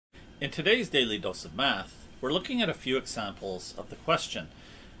In today's Daily Dose of Math, we're looking at a few examples of the question,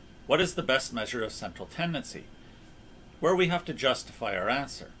 what is the best measure of central tendency? Where we have to justify our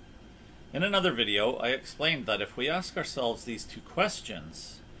answer. In another video, I explained that if we ask ourselves these two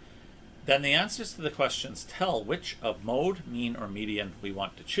questions, then the answers to the questions tell which of mode, mean, or median we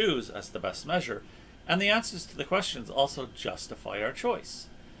want to choose as the best measure, and the answers to the questions also justify our choice.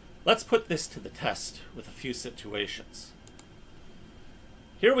 Let's put this to the test with a few situations.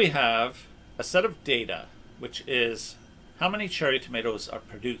 Here we have a set of data, which is how many cherry tomatoes are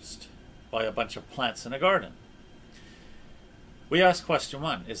produced by a bunch of plants in a garden. We ask question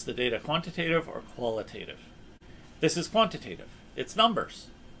 1, is the data quantitative or qualitative? This is quantitative. It's numbers.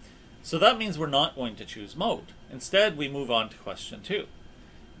 So that means we're not going to choose mode. Instead, we move on to question 2.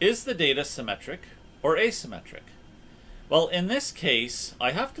 Is the data symmetric or asymmetric? Well, in this case,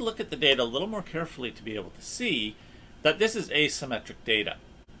 I have to look at the data a little more carefully to be able to see that this is asymmetric data,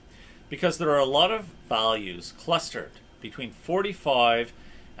 because there are a lot of values clustered between 45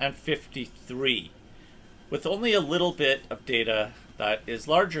 and 53, with only a little bit of data that is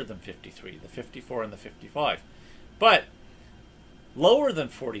larger than 53, the 54 and the 55. But lower than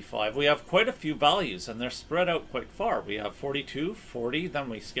 45, we have quite a few values, and they're spread out quite far. We have 42, 40, then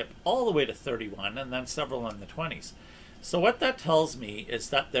we skip all the way to 31, and then several in the 20s. So what that tells me is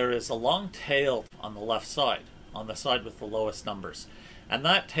that there is a long tail on the left side, on the side with the lowest numbers. And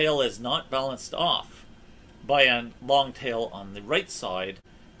that tail is not balanced off by a long tail on the right side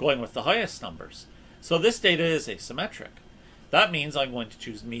going with the highest numbers. So this data is asymmetric. That means I'm going to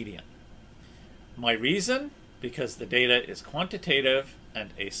choose median. My reason? Because the data is quantitative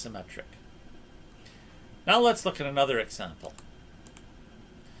and asymmetric. Now let's look at another example.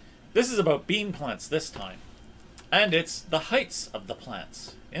 This is about bean plants this time. And it's the heights of the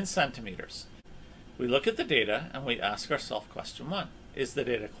plants in centimeters. We look at the data and we ask ourselves question 1. Is the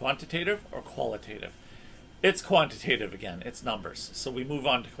data quantitative or qualitative? It's quantitative again, it's numbers. So we move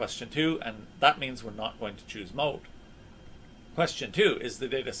on to question 2, and that means we're not going to choose mode. Question 2, is the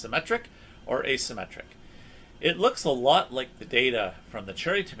data symmetric or asymmetric? It looks a lot like the data from the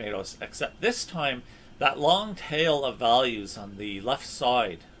cherry tomatoes, except this time that long tail of values on the left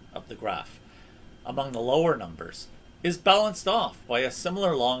side of the graph among the lower numbers is balanced off by a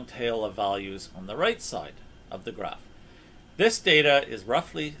similar long tail of values on the right side of the graph. This data is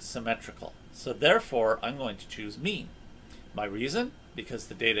roughly symmetrical, so therefore I'm going to choose mean. My reason? Because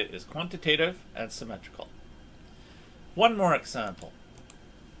the data is quantitative and symmetrical. One more example.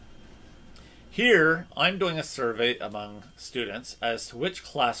 Here I'm doing a survey among students as to which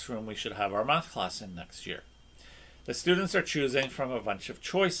classroom we should have our math class in next year. The students are choosing from a bunch of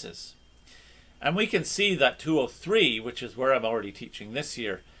choices. And we can see that 203, which is where I'm already teaching this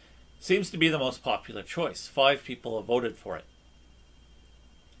year, seems to be the most popular choice. 5 people have voted for it.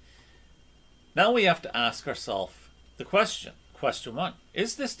 Now we have to ask ourselves the question. Question 1,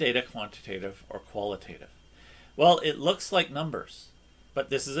 is this data quantitative or qualitative? Well, it looks like numbers, but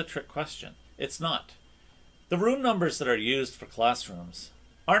this is a trick question. It's not. The room numbers that are used for classrooms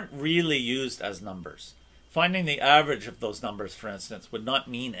aren't really used as numbers. Finding the average of those numbers, for instance, would not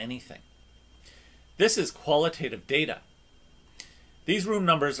mean anything. This is qualitative data. These room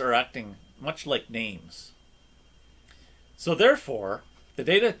numbers are acting much like names. So therefore, the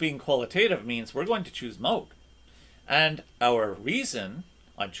data being qualitative means we're going to choose mode. And our reason,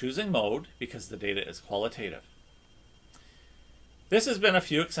 I'm choosing mode because the data is qualitative. This has been a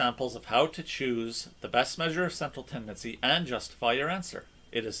few examples of how to choose the best measure of central tendency and justify your answer.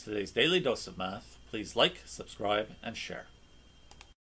 It is today's Daily Dose of Math. Please like, subscribe, and share.